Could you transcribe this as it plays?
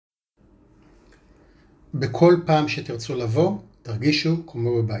בכל פעם שתרצו לבוא, תרגישו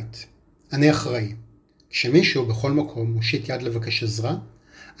כמו בבית. אני אחראי. כשמישהו בכל מקום מושיט יד לבקש עזרה,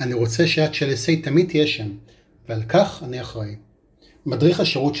 אני רוצה שהיד של אס.איי תמיד תהיה שם, ועל כך אני אחראי. מדריך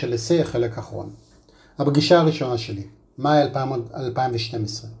השירות של אס.איי, החלק האחרון. הפגישה הראשונה שלי, מאי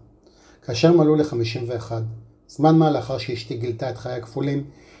 2012. כאשר מלאו ל-51, זמן מה לאחר שאשתי גילתה את חיי הכפולים,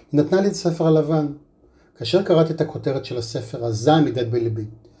 היא נתנה לי את הספר הלבן. כאשר קראתי את הכותרת של הספר, הזעם הדהד בליבי.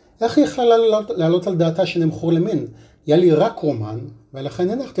 איך היא יכלה לעלות על דעתה שנמכור למין? היה לי רק רומן, ולכן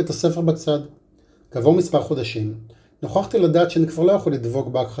הנחתי את הספר בצד. כעבור מספר חודשים, נוכחתי לדעת שאני כבר לא יכול לדבוק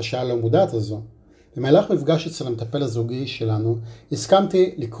בהכחשה הלא מודעת הזו. במהלך מפגש אצל המטפל הזוגי שלנו,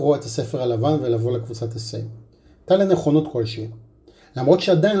 הסכמתי לקרוא את הספר הלבן ולבוא לקבוצת אס.איי. הייתה לי נכונות כלשהי. למרות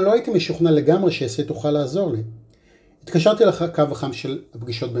שעדיין לא הייתי משוכנע לגמרי שאס.איי תוכל לעזור לי. התקשרתי לקו החם של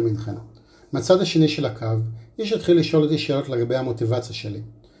הפגישות במינכן. מהצד השני של הקו, איש התחיל לשאול אותי שאלות לגבי המוטיבציה שלי.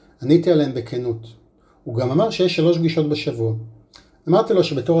 עניתי עליהן בכנות. הוא גם אמר שיש 3 פגישות בשבוע. אמרתי לו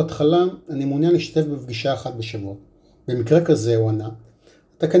שבתור התחלה אני מעוניין להשתתף בפגישה אחת בשבוע. במקרה כזה הוא ענה,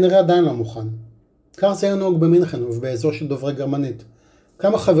 אתה כנראה עדיין לא מוכן. כך זה היה נהוג במינכן ובאזור של דוברי גרמנית.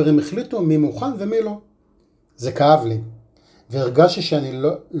 כמה חברים החליטו מי מוכן ומי לא. זה כאב לי, והרגשתי שאני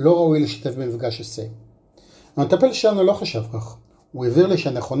לא ראוי להשתתף במפגש אס.איי. המטפל שלנו לא חשב כך. הוא הבהיר לי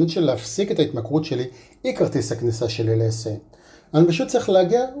שהנכונות של להפסיק את ההתמכרות שלי היא כרטיס הכניסה שלי ל-אס.איי. אני פשוט צריך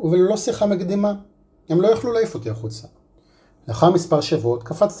להגיע וללא שיחה מקדימה. הם לא יכלו להעיף אותי החוצה. לאחר מספר שבועות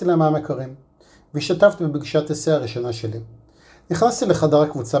קפצתי להם מהמכרים, והשתתפתי בפגישת אס.איי הראשונה שלי. נכנסתי לחדר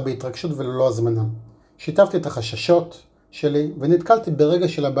הקבוצה בהתרגשות וללא הזמנה. שיתפתי את החששות שלי ונתקלתי ברגע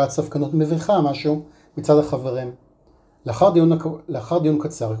של הבעת ספקנות מביכה משהו מצד החברים. לאחר דיון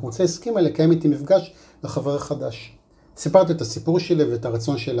קצר, הקבוצה הסכימה לקיים איתי מפגש לחבר חדש. סיפרתי את הסיפור שלי ואת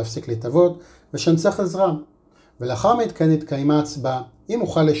הרצון שלי להפסיק להתאבות ושאני צריך עזרה. ולאחר מכן התקיימה הצבעה אם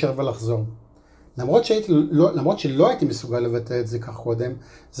אוכל להישאר ולחזור. למרות שלא הייתי מסוגל לבטא את זה כך קודם,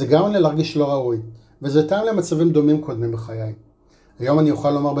 זה גרם לי להרגיש לא ראוי, וזה טעם למצבים דומים קודמים בחיי. היום אני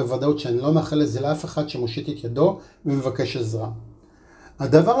אוכל לומר בוודאות שאני לא מאחל לזה לאף אחד שמושיט את ידו ומבקש עזרה.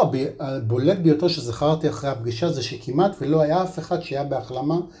 הדבר הבולט ביותר שזכרתי אחרי הפגישה זה שכמעט ולא היה אף אחד שהיה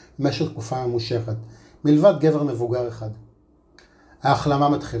בהחלמה במשך תקופה ממושכת, מלבד גבר מבוגר אחד. ההחלמה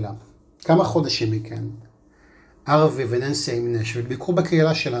מתחילה. כמה חודשים מכן, ארווי וננסי מנשוויל ביקרו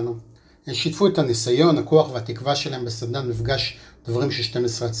בקהילה שלנו. הם שיתפו את הניסיון, הכוח והתקווה שלהם בסדנת מפגש דברים של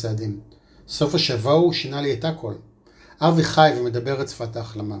 12 הצעדים. סוף השבוע הוא שינה לי את הכל. ארווי חי ומדבר את שפת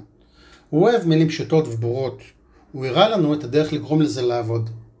ההחלמה. הוא אוהב מילים פשוטות וברורות. הוא הראה לנו את הדרך לגרום לזה לעבוד.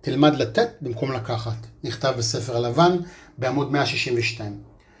 תלמד לתת במקום לקחת. נכתב בספר הלבן בעמוד 162.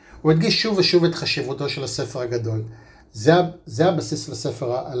 הוא הדגיש שוב ושוב את חשיבותו של הספר הגדול. זה הבסיס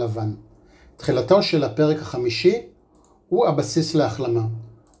לספר הלבן. תחילתו של הפרק החמישי הוא הבסיס להחלמה.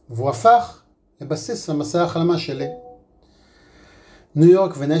 והוא הפך לבסיס למסע ההחלמה שלי. ניו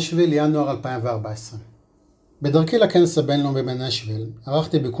יורק ונשוויל, ינואר 2014. בדרכי לכנס הבינלאומי בנשוויל,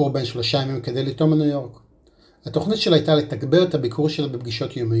 ערכתי ביקור בין 3 ימים כדי לטעום בניו יורק. התוכנית שלה הייתה לתגבר את הביקור שלה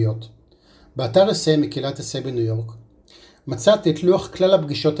בפגישות יומיות. באתר אס.איי מקהילת אס.איי בניו יורק, מצאתי את לוח כלל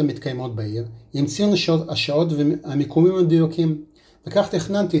הפגישות המתקיימות בעיר, עם ציון השעות והמיקומים המדויקים, וכך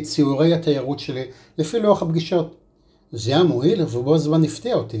תכננתי את ציורי התיירות שלי לפי לוח הפגישות. זה היה מועיל ובו הזמן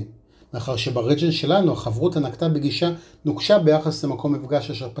הפתיע אותי, מאחר שברג'ן שלנו החברות הנקטה בגישה נוקשה ביחס למקום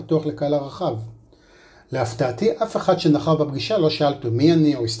מפגש אשר פתוח לקהל הרחב. להפתעתי, אף אחד שנכח בפגישה לא שאלתי מי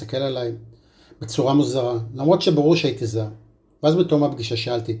אני או הסתכל עליי בצורה מוזרה, למרות שברור שהייתי זר. ואז בתום הפגישה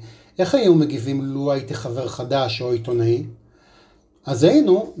שאלתי, איך היו מגיבים לו הייתי חבר חדש או עיתונאי? אז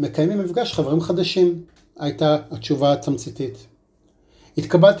היינו מקיימים מפגש חברים חדשים, הייתה התשובה התמציתית.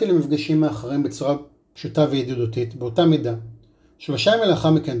 התקבלתי למפגשים מאחרים בצורה פשוטה וידידותית, באותה מידה. 3 ימים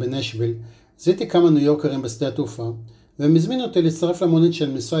לאחר מכן בנשוויל, זיהיתי כמה ניו יורקרים בשדה התעופה, והם הזמינו אותי להצטרף למונית של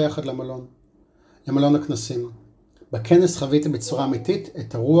לנסוע יחד למלון הכנסים. בכנס חוויתי בצורה אמיתית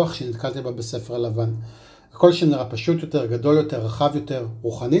את הרוח שנתקלתי בה בספר הלבן. הכל שנראה פשוט יותר, גדול יותר, רחב יותר,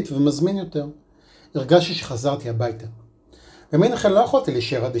 רוחנית ומזמין יותר. הרגשתי שחזרתי הביתה. במינכן לא יכולתי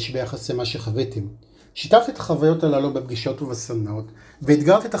להישאר אדיש ביחס למה שחוויתי. שיתפתי את החוויות הללו בפגישות ובסדנאות,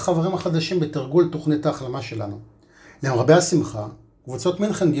 והתגרתי את החברים החדשים בתרגול תוכנית ההחלמה שלנו. למרבה השמחה, קבוצות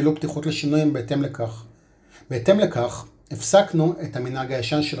מינכן גילו פתיחות לשינויים בהתאם לכך, הפסקנו את המנהג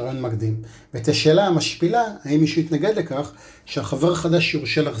הישן של רעיון מקדים, ואת השאלה המשפילה, האם מישהו יתנגד לכך שהחבר החדש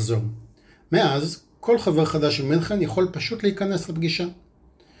יורשה לחזור. מאז, כל חבר חדש במינכן יכול פשוט להיכנס לפגישה.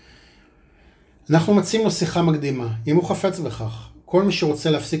 אנחנו מציעים לו שיחה מקדימה, אם הוא חפץ בכך. כל מי שרוצה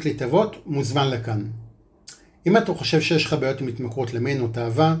להפסיק להתאבות, מוזמן לכאן. אם אתה חושב שיש לך בעיות עם התמכרות למין או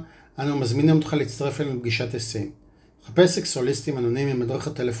תאווה, אנו מזמינים אותך להצטרף אלינו לפגישת אס.איי. חפש סקסואליסטים אנונימיים מדריך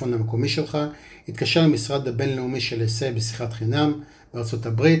הטלפון המקומי שלך, התקשר למשרד הבינלאומי של אס.איי בשיחת חינם בארצות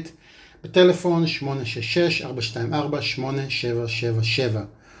הברית, בטלפון 866-424-8777,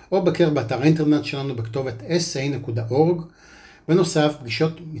 או בקר באתר האינטרנט שלנו בכתובת אס.איי.org. בנוסף,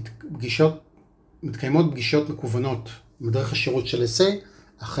 מתקיימות פגישות מקוונות, מדריך השירות של אס.איי,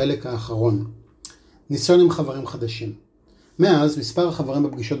 החלק, האחרון. ניסיון עם חברים חדשים. מאז, מספר החברים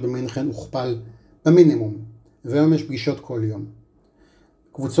בפגישות במינכן הוכפל במינימום, והיום יש פגישות כל יום.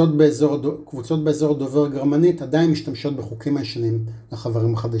 קבוצות באזור דובר גרמנית עדיין משתמשות בחוקים הישנים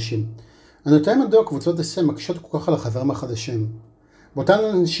לחברים החדשים. אני יודע מדוע קבוצות אס.איי מקשות כל כך על החברים החדשים.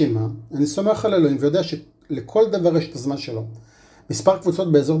 באותה נשימה, אני סומך על אלוהים ויודע שלכל דבר יש את הזמן שלו. מספר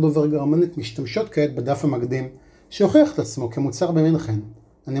קבוצות באזור דובר גרמנית משתמשות כעת בדף המקדים שהוכיח את עצמו כמוצר במינכן.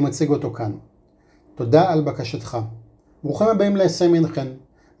 אני מציג אותו כאן. תודה על בקשתך. ברוכים הבאים לאס.איי מינכן.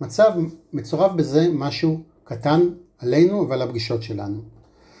 מצורף בזה משהו קטן עלינו ועל הפגישות שלנו.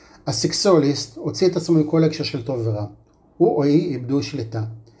 הסקסואליסט הוציא את עצמו מכל הקשר של טוב ורע. הוא או היא איבדו שליטה.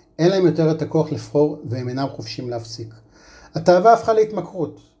 אין להם יותר את הכוח לבחור והם אינם חופשים להפסיק. התאווה הפכה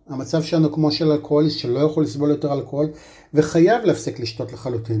להתמכרות. המצב שלנו כמו של אלכוהוליסט שלא יכול לסבול יותר אלכוהול וחייב להפסיק לשתות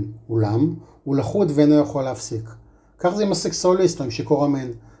לחלוטין. אולם הוא לחוד ואינו יכול להפסיק. כך זה עם הסקסואליסט או עם שיכור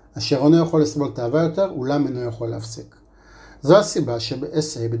אמן, אשר אינו יכול לסבול תאווה יותר, אולם אינו יכול להפסיק. זו הסיבה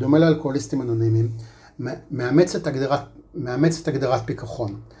שב-אס.איי, בדומה לאלכוהוליסטים אנונימיים, מאמצת הגדרת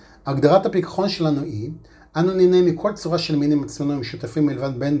פיקחון. הגדרת הפיקחון שלנו היא, אנו נהנים מכל צורה של מינים עצמנו משותפים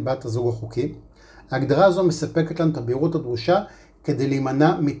מלבד בן בת הזוג החוקי. ההגדרה הזו מספקת לנו את הבהירות הדרושה כדי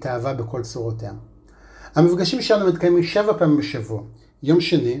להימנע מתאווה בכל צורותיה. המפגשים שלנו מתקיימים 7 פעמים בשבוע, יום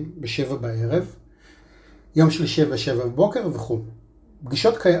שני ב7 בערב, יום שלישי ב7 בבוקר וכו'.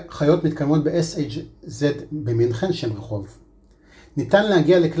 פגישות חיות מתקיימות ב-אס.איי במינכן שם רחוב. ניתן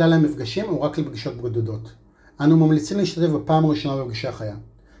להגיע לכלל המפגשים או רק לפגישות בודדות. אנו ממליצים להשתתף בפעם הראשונה בפגישה חיה.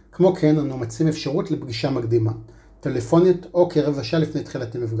 כמו כן, אנו מציעים אפשרות לפגישה מקדימה, טלפונית או כרבע שעה לפני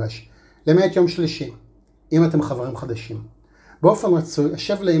תחילת המפגש, למעט יום שלישי, אם אתם חברים חדשים. באופן רצוי,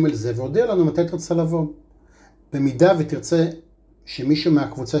 אשב לאימייל זה והודיע לנו מתי תרצה לבוא. במידה ותרצה מישהו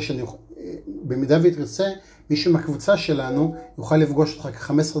מהקבוצה שלנו יוכל לפגוש אותך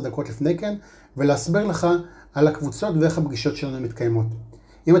כ-15 דקות לפני כן, ולהסביר לך על הקבוצות ואיך הפגישות שלנו מתקיימות.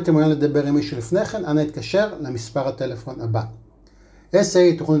 אם אתם מעוניינים לדבר עם מישהו לפני כן, אנא התקשר למספר הטלפון הבא. אס.איי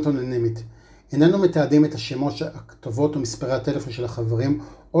היא תוכנית אנונימית. איננו מתעדים את השמות, הכתובות ומספרי הטלפון של החברים,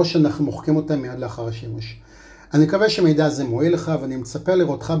 או שאנחנו מוחקים אותם מיד לאחר השימוש. אני מקווה שמידע הזה מועיל לך, ואני מצפה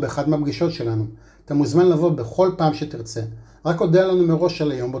לראותך באחד מהפגישות שלנו. אתה מוזמן לבוא בכל פעם שתרצה. רק הודיע לנו מראש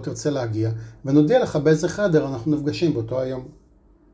על היום בו תרצה להגיע, ונודיע לך באיזה חדר אנחנו נפגשים באותו היום.